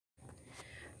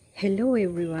Hello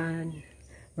everyone,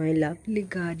 my lovely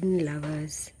garden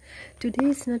lovers. Today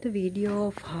is not a video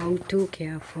of how to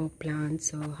care for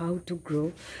plants or how to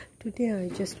grow. Today I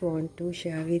just want to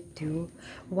share with you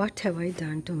what have I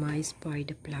done to my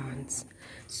spider plants.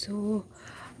 So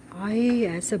I,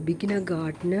 as a beginner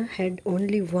gardener, had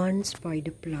only one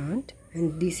spider plant,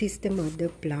 and this is the mother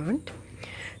plant,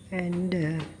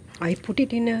 and I put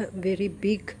it in a very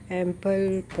big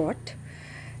ample pot,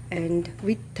 and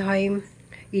with time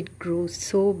it grows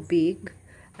so big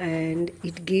and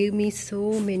it gave me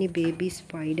so many baby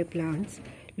spider plants.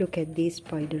 Look at these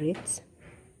spiderets.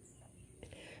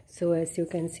 So as you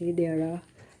can see, there are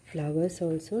flowers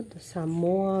also, some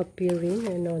more are appearing,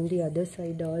 and on the other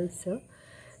side also.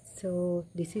 So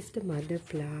this is the mother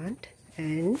plant,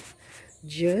 and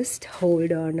just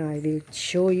hold on, I will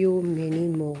show you many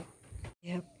more.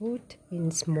 I have put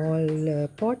in small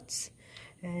pots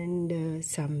and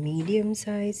some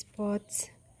medium-sized pots,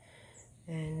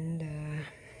 and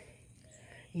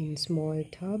in small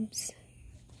tubs.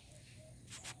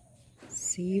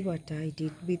 See what I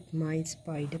did with my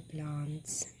spider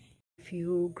plants. If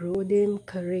you grow them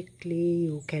correctly,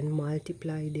 you can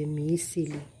multiply them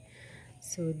easily.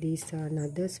 So these are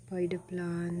another spider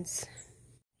plants.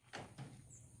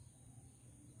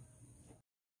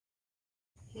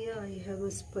 Here I have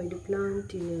a spider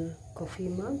plant in a coffee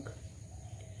mug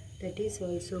that is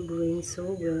also growing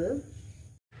so well.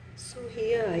 So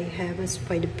here I have a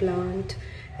spider plant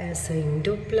as an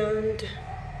indoor plant,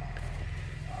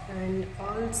 and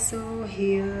also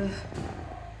here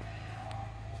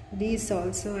these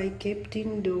also I kept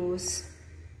indoors,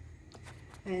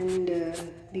 and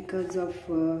because of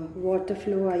water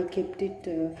flow I kept it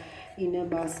in a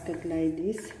basket like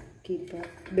this.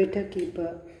 Better keep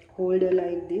a holder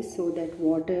like this so that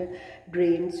water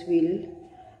drains will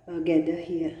gather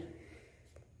here.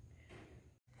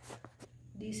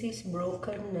 This is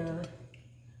broken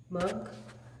mug,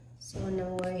 so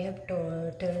now I have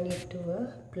turned it to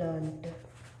a plant.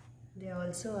 There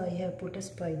also I have put a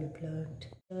spider plant.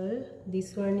 Well,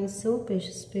 this one is so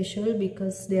special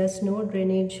because there's no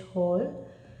drainage hole.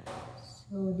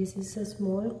 So this is a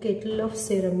small kettle of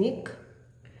ceramic,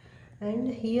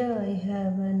 and here I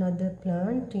have another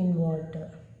plant in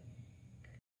water.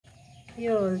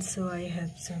 Here also I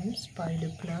have some spider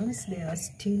plants. They are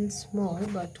still small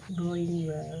but growing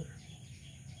well.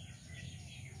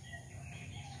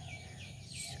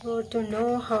 So to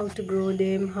know how to grow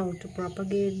them, how to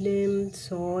propagate them,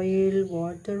 soil,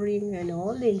 watering and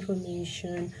all the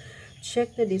information,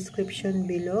 check the description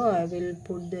below. I will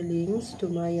put the links to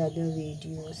my other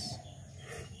videos.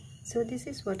 So this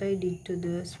is what I did to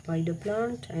the spider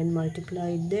plant and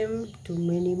multiplied them to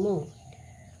many more.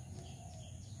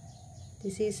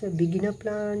 This is a beginner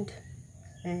plant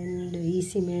and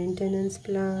easy maintenance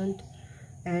plant,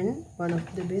 and one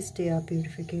of the best air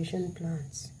purification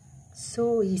plants.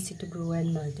 So easy to grow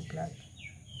and multiply.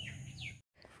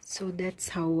 So that's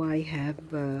how I have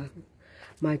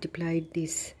multiplied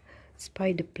this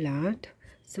spider plant.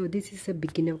 So this is a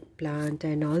beginner plant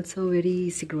and also very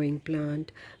easy growing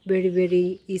plant,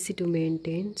 very easy to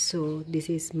maintain. So this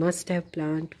is must have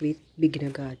plant with beginner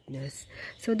gardeners.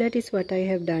 So that is what I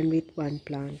have done with one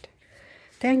plant.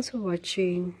 Thanks for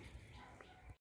watching.